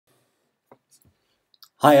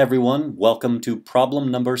Hi everyone, welcome to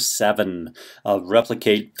problem number 7 of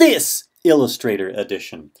Replicate this Illustrator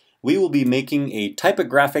edition. We will be making a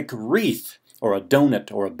typographic wreath, or a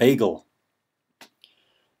donut, or a bagel,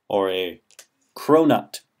 or a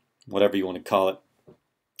cronut, whatever you want to call it.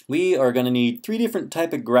 We are going to need 3 different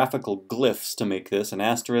typographical glyphs to make this: an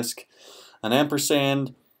asterisk, an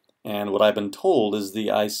ampersand, and what I've been told is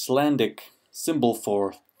the Icelandic symbol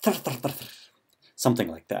for something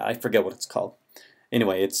like that. I forget what it's called.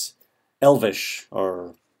 Anyway, it's Elvish,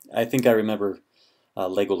 or I think I remember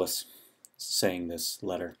Legolas saying this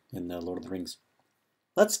letter in the Lord of the Rings.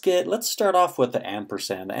 Let's start off with the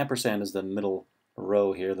ampersand. The ampersand is the middle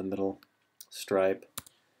row here, the middle stripe.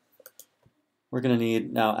 We're going to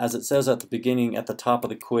need, now as it says at the beginning, at the top of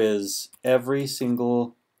the quiz, every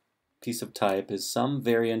single piece of type is some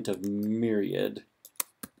variant of myriad.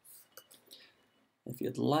 If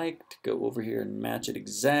you'd like to go over here and match it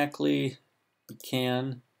exactly, you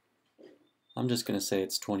can. I'm just going to say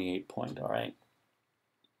it's 28 point, all right?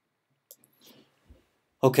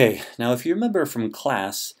 Okay, now if you remember from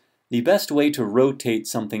class, the best way to rotate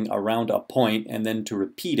something around a point and then to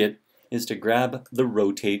repeat it is to grab the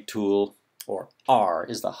rotate tool, or R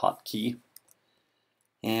is the hotkey.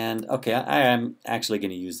 And okay, I am actually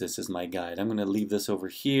going to use this as my guide. I'm going to leave this over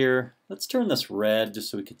here. Let's turn this red just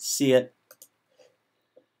so we can see it.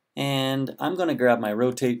 And I'm going to grab my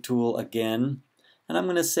rotate tool again, and I'm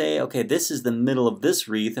going to say, okay, this is the middle of this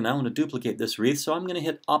wreath, and I want to duplicate this wreath, so I'm going to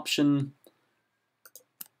hit Option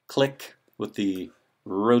click with the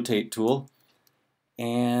rotate tool,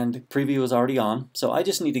 and preview is already on. So I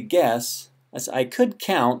just need to guess, as I could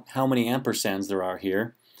count how many ampersands there are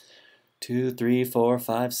here. 2, 3, 4,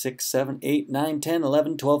 5, 6, 7, 8, 9, 10,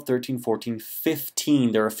 11, 12, 13, 14,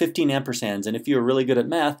 15. There are 15 ampersands, and if you're really good at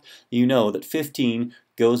math, you know that 15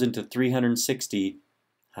 goes into 360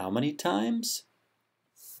 how many times?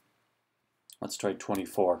 Let's try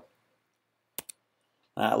 24.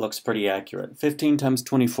 That looks pretty accurate. 15 times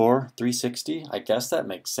 24, 360. I guess that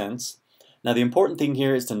makes sense. Now the important thing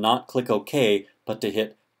here is to not click OK, but to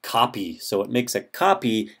hit copy. So it makes a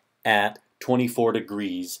copy at 24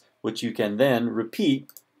 degrees, which you can then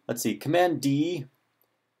repeat. Let's see, Command D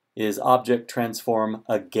is object transform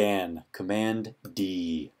again. Command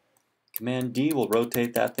D. Command D will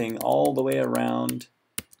rotate that thing all the way around.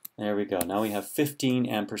 There we go. Now we have 15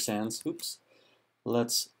 ampersands. Oops.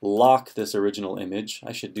 Let's lock this original image.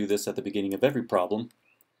 I should do this at the beginning of every problem.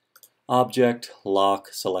 Object, lock,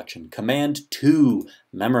 selection. Command 2,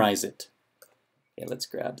 memorize it. Okay, let's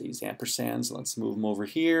grab these ampersands. Let's move them over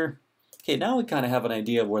here. Okay, now we kind of have an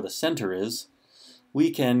idea of where the center is.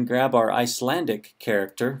 We can grab our Icelandic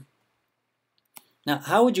character. Now,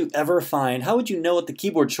 how would you know what the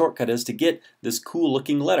keyboard shortcut is to get this cool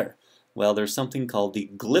looking letter? Well, there's something called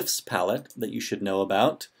the glyphs palette that you should know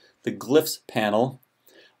about. The glyphs panel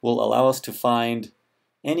will allow us to find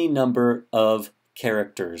any number of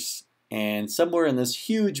characters. And somewhere in this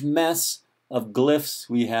huge mess of glyphs,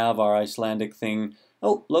 we have our Icelandic thing.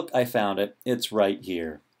 Oh, look, I found it. It's right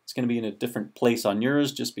here. It's going to be in a different place on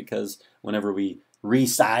yours just because whenever we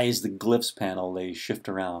resize the glyphs panel, they shift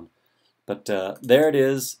around. But there it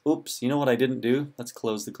is. Oops, you know what I didn't do? Let's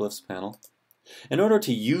close the glyphs panel. In order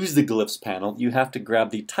to use the glyphs panel, you have to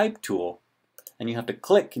grab the type tool, and you have to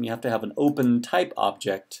click, and you have to have an open type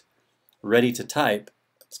object ready to type.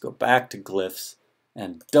 Let's go back to glyphs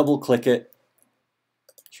and double click it.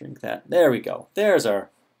 Shrink that. There we go. There's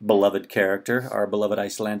our beloved character, our beloved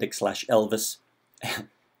Icelandic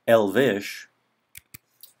 / Elvish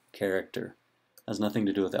character. Has nothing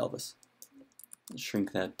to do with Elvis.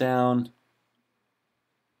 Shrink that down.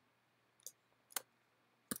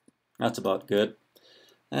 That's about good.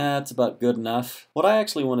 That's about good enough. What I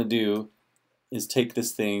actually want to do is take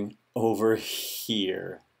this thing over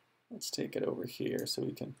here. Let's take it over here so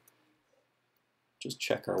we can just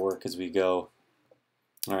check our work as we go.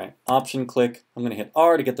 All right, Option click. I'm going to hit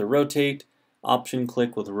R to get the rotate. Option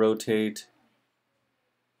click with rotate.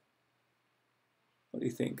 What do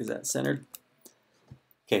you think? Is that centered?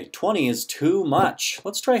 Okay, 20 is too much.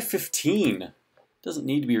 Let's try 15. Doesn't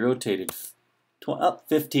need to be rotated.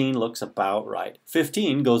 15 looks about right.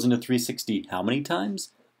 15 goes into 360 how many times?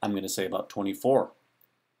 I'm going to say about 24.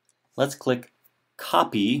 Let's click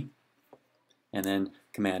copy and then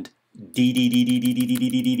Command D D D D D D D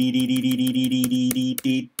D D D D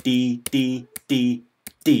D D D D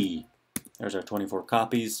D. There's our 24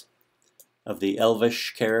 copies of the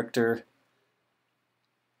Elvish character.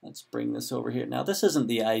 Let's bring this over here. Now this isn't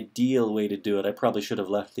the ideal way to do it. I probably should have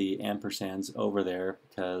left the ampersands over there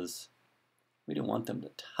because we don't want them to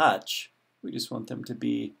touch. We just want them to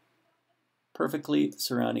be perfectly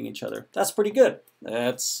surrounding each other. That's pretty good.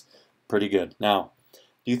 That's pretty good. Now,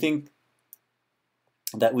 do you think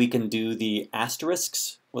that we can do the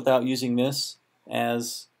asterisks without using this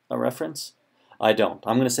as a reference? I don't.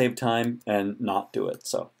 I'm going to save time and not do it.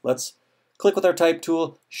 So let's click with our type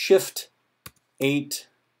tool, Shift 8,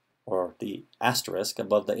 or the asterisk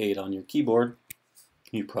above the 8 on your keyboard.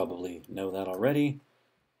 You probably know that already.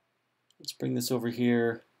 Let's bring this over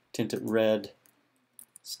here, tint it red,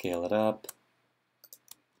 scale it up.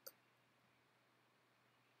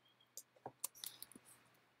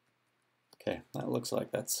 Okay, that looks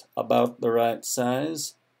like that's about the right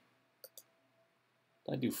size.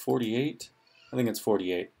 Did I do 48? I think it's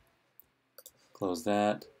 48. Close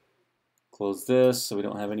that. Close this so we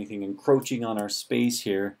don't have anything encroaching on our space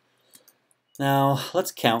here. Now,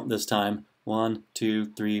 let's count this time. 1, 2,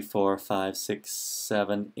 3, 4, 5, 6,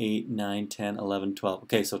 7, 8, 9, 10, 11, 12.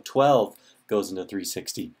 Okay, so 12 goes into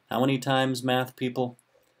 360. How many times, math people?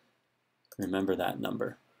 Remember that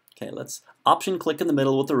number. Okay, let's option click in the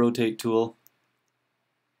middle with the rotate tool.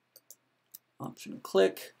 Option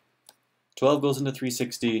click. 12 goes into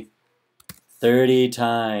 360 30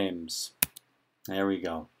 times. There we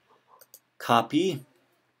go. Copy,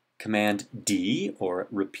 Command D, or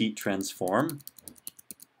repeat transform,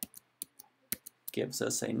 gives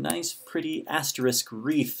us a nice pretty asterisk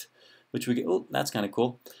wreath, which we get, oh, that's kind of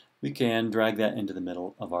cool. We can drag that into the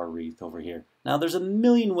middle of our wreath over here. Now there's a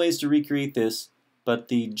million ways to recreate this, but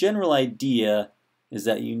the general idea is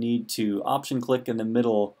that you need to option click in the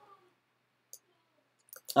middle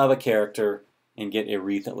of a character and get a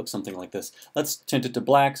wreath that looks something like this. Let's tint it to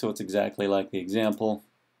black so it's exactly like the example.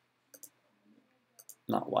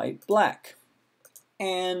 Not white, black.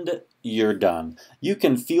 And you're done. You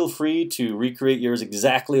can feel free to recreate yours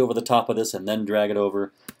exactly over the top of this and then drag it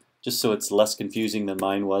over, just so it's less confusing than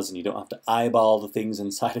mine was and you don't have to eyeball the things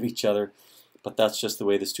inside of each other. But that's just the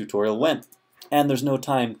way this tutorial went. And there's no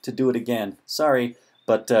time to do it again. Sorry,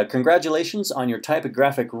 but congratulations on your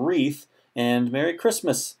typographic wreath, and Merry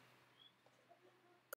Christmas!